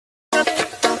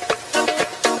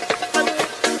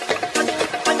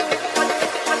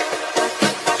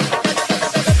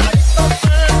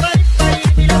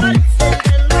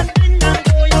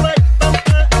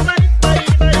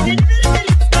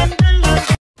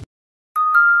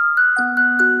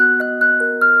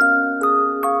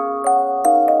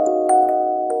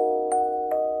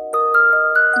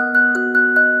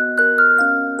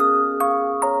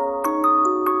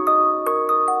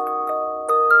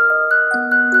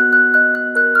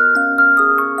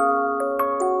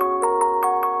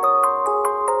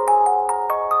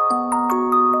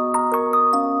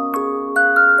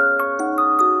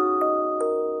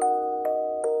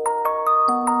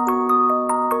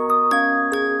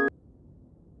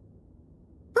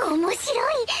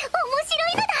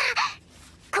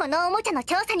このおもちゃの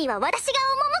調査には私が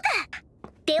赴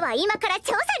く。では今から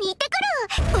調査に行って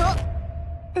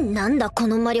くる。なんだこ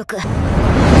の魔力。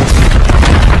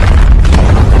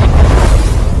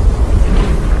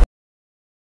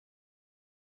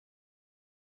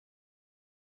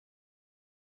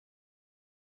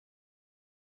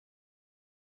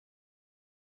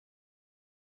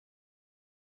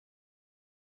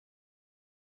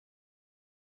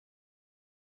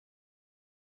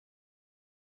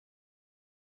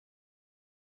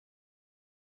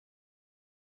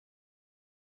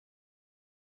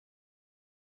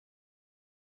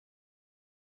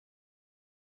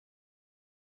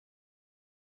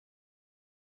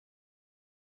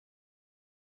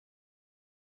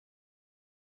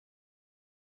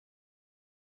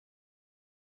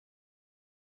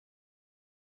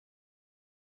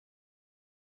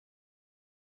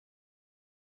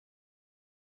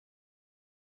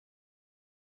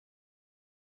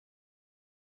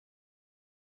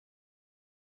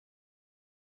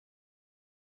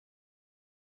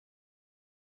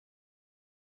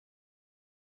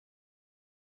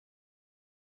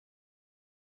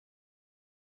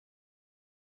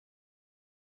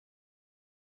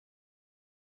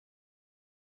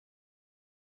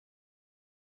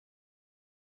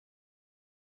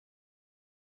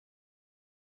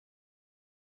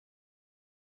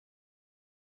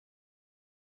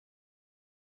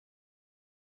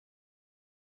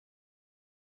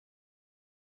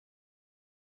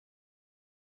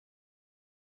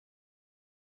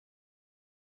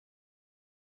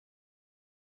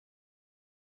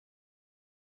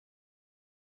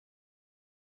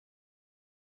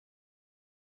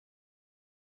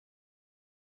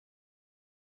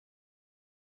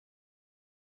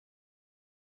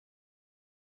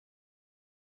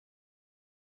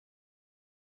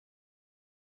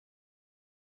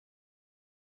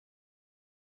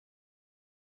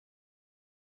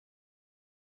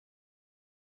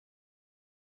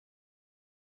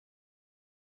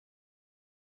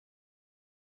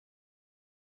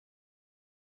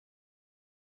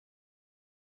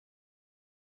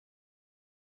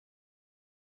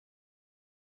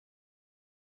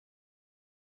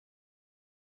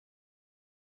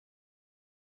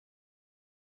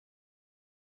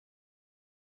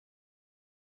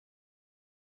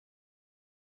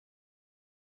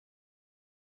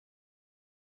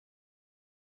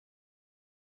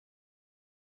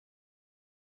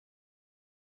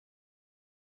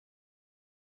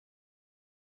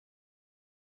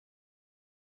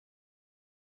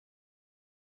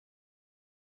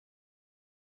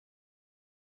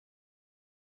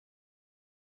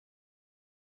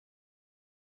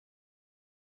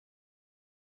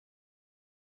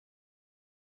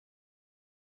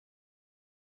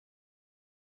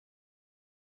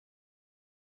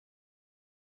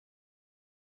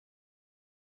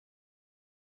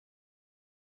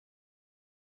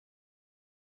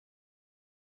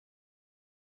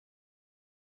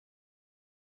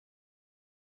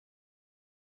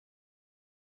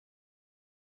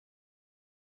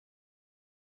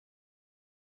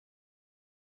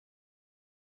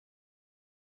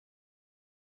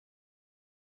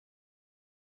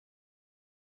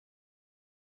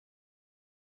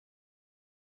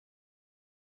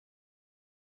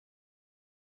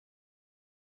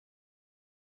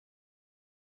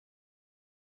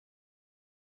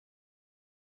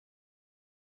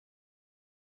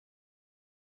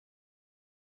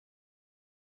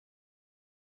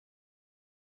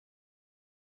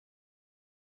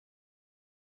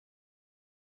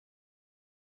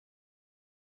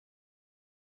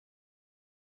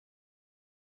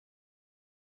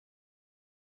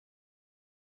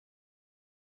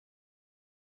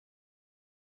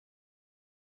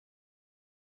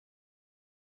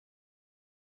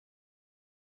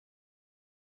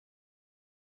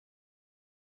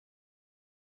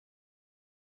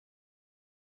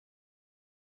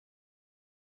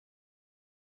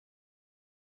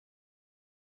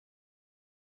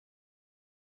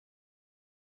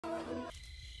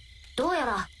どうや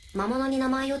ら魔物に名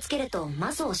前を付けると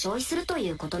マスを消費するとい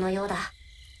うことのようだ。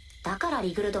だから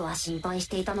リグルドは心配し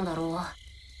ていたのだろ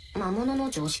う。魔物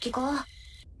の常識か。完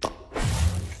全復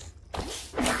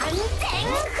活。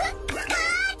まあ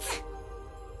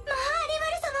リバ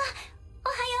ル様、お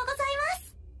はようござい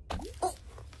ます。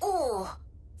おう。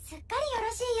すっかりよ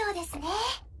ろしいようですね。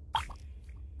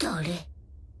誰？今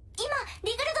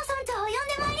リグルド村長を呼ん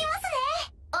でまいりますね。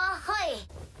あ、はい。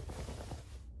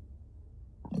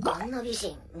あんな美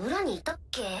人村にいたっ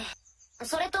け？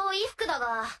それと衣服だ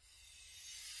が。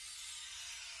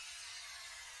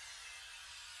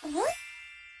ちょっ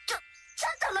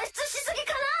と露出しすぎ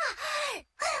かな。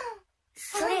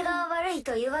それい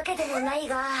というわけでもない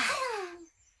が、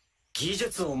技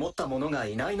術を持った者が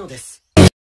いないのです。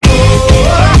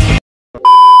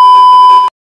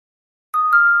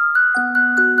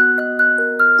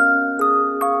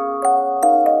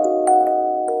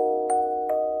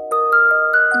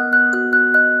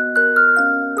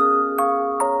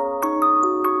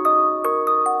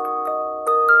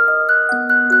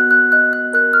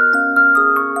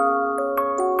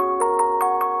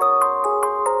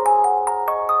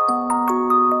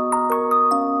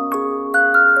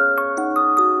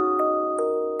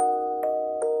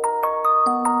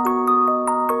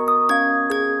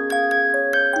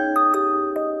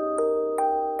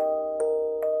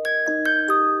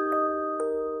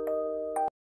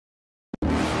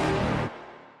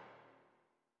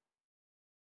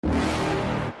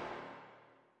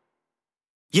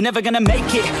You're never gonna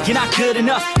make it, you're not good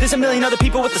enough. There's a million other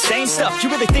people with the same stuff. You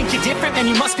really think you're different? Man,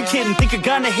 you must be kidding. Think you're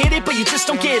gonna hit it, but you just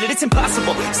don't get it. It's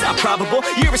impossible, it's not probable,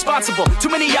 you're irresponsible. Too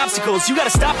many obstacles, you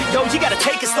gotta stop it, yo. You gotta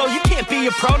take it slow, you can't be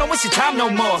a pro. Don't waste your time no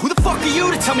more. Who the fuck are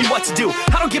you to tell me what to do?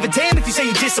 I don't give a damn if you say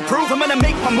you disapprove. I'm gonna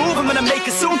make my move, I'm gonna make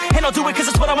it soon. And I'll do it cause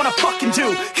it's what I wanna fucking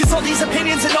do. Cause all these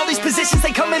opinions and all these positions,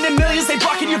 they come in millions. They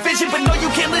blocking your vision, but no, you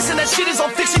can't listen. That shit is all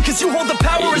fiction, cause you hold the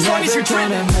power as long as you're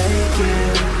dreaming.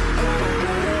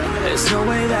 There's no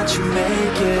way that you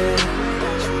make it.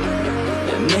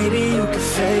 And maybe you could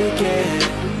fake it,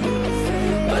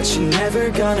 but you're never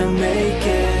gonna make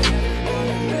it.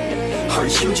 Are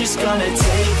you just gonna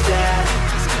take that?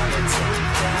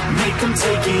 Make them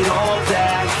take it all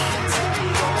back.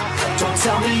 Don't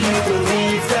tell me you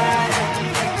believe that.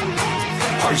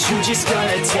 Are you just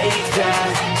gonna take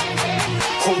that?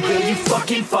 Or will you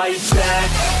fucking fight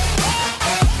back?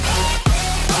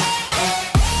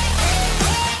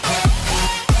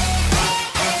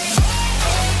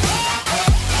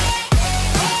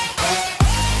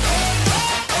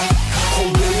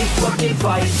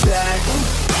 Fight back.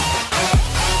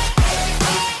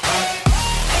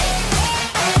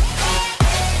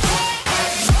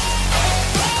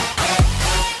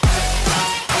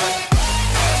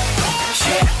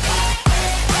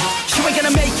 You ain't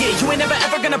gonna make it, you ain't never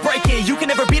ever gonna break it. You can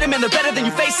never beat them and they're better than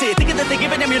you face it. Thinking that they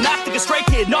give a damn, you're not, think a straight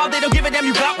kid. No, they don't give a damn,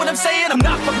 you got what I'm saying? I'm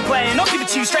not fucking playing, I'll give it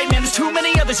to you straight, man. There's too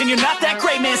many others and you're not that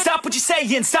great, man. Stop what you're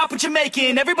saying, stop what you're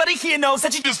making. Everybody here knows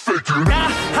that you just faking. Nah,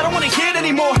 I don't wanna hear it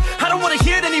anymore, I don't wanna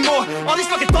hear it anymore. All these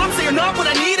fucking thoughts, they are not what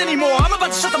I need anymore. I'm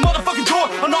about to shut the motherfucking door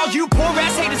on all you poor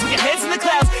ass haters with your heads in the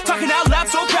clouds, talking out loud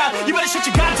so proud. You better shut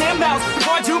your goddamn mouth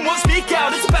before I do more speak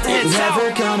out. It's about to head south. You're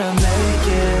never gonna make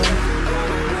it.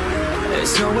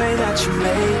 There's no way that you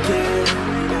make it.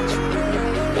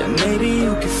 And maybe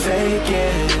you could fake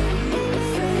it,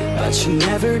 but you're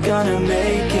never gonna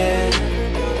make it.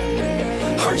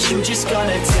 Are you just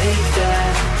gonna take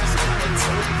that?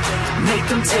 Make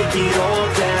them take it all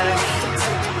back.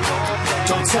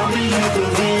 Don't tell me you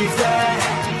believe that.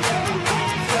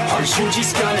 Are you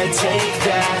just gonna take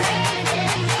that?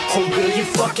 Or will you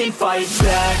fucking fight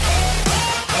back?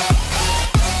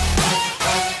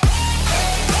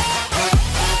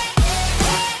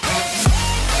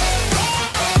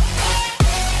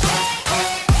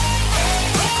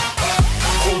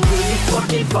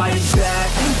 Fight back.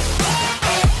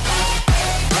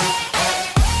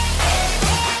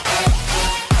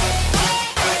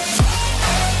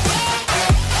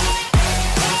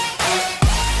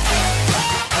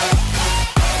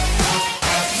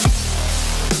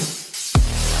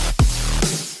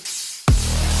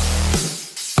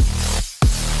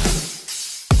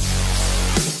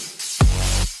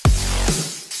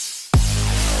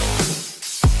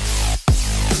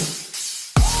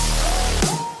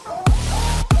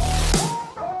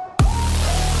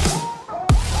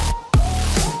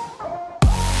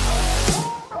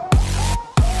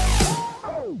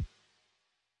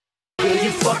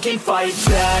 Fucking fight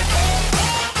back.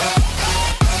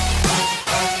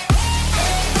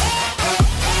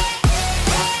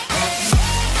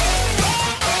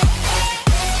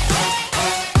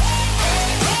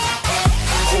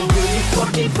 Or will you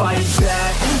fucking fight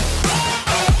back?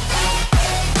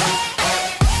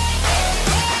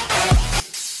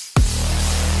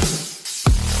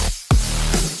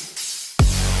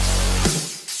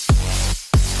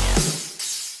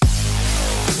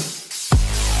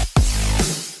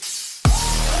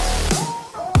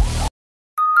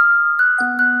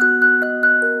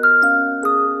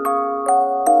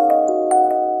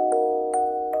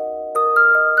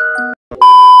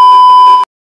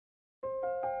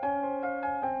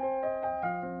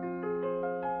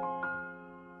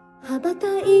羽ばた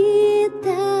いた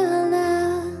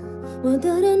ら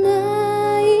戻ら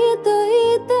ないと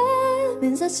言って目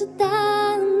指した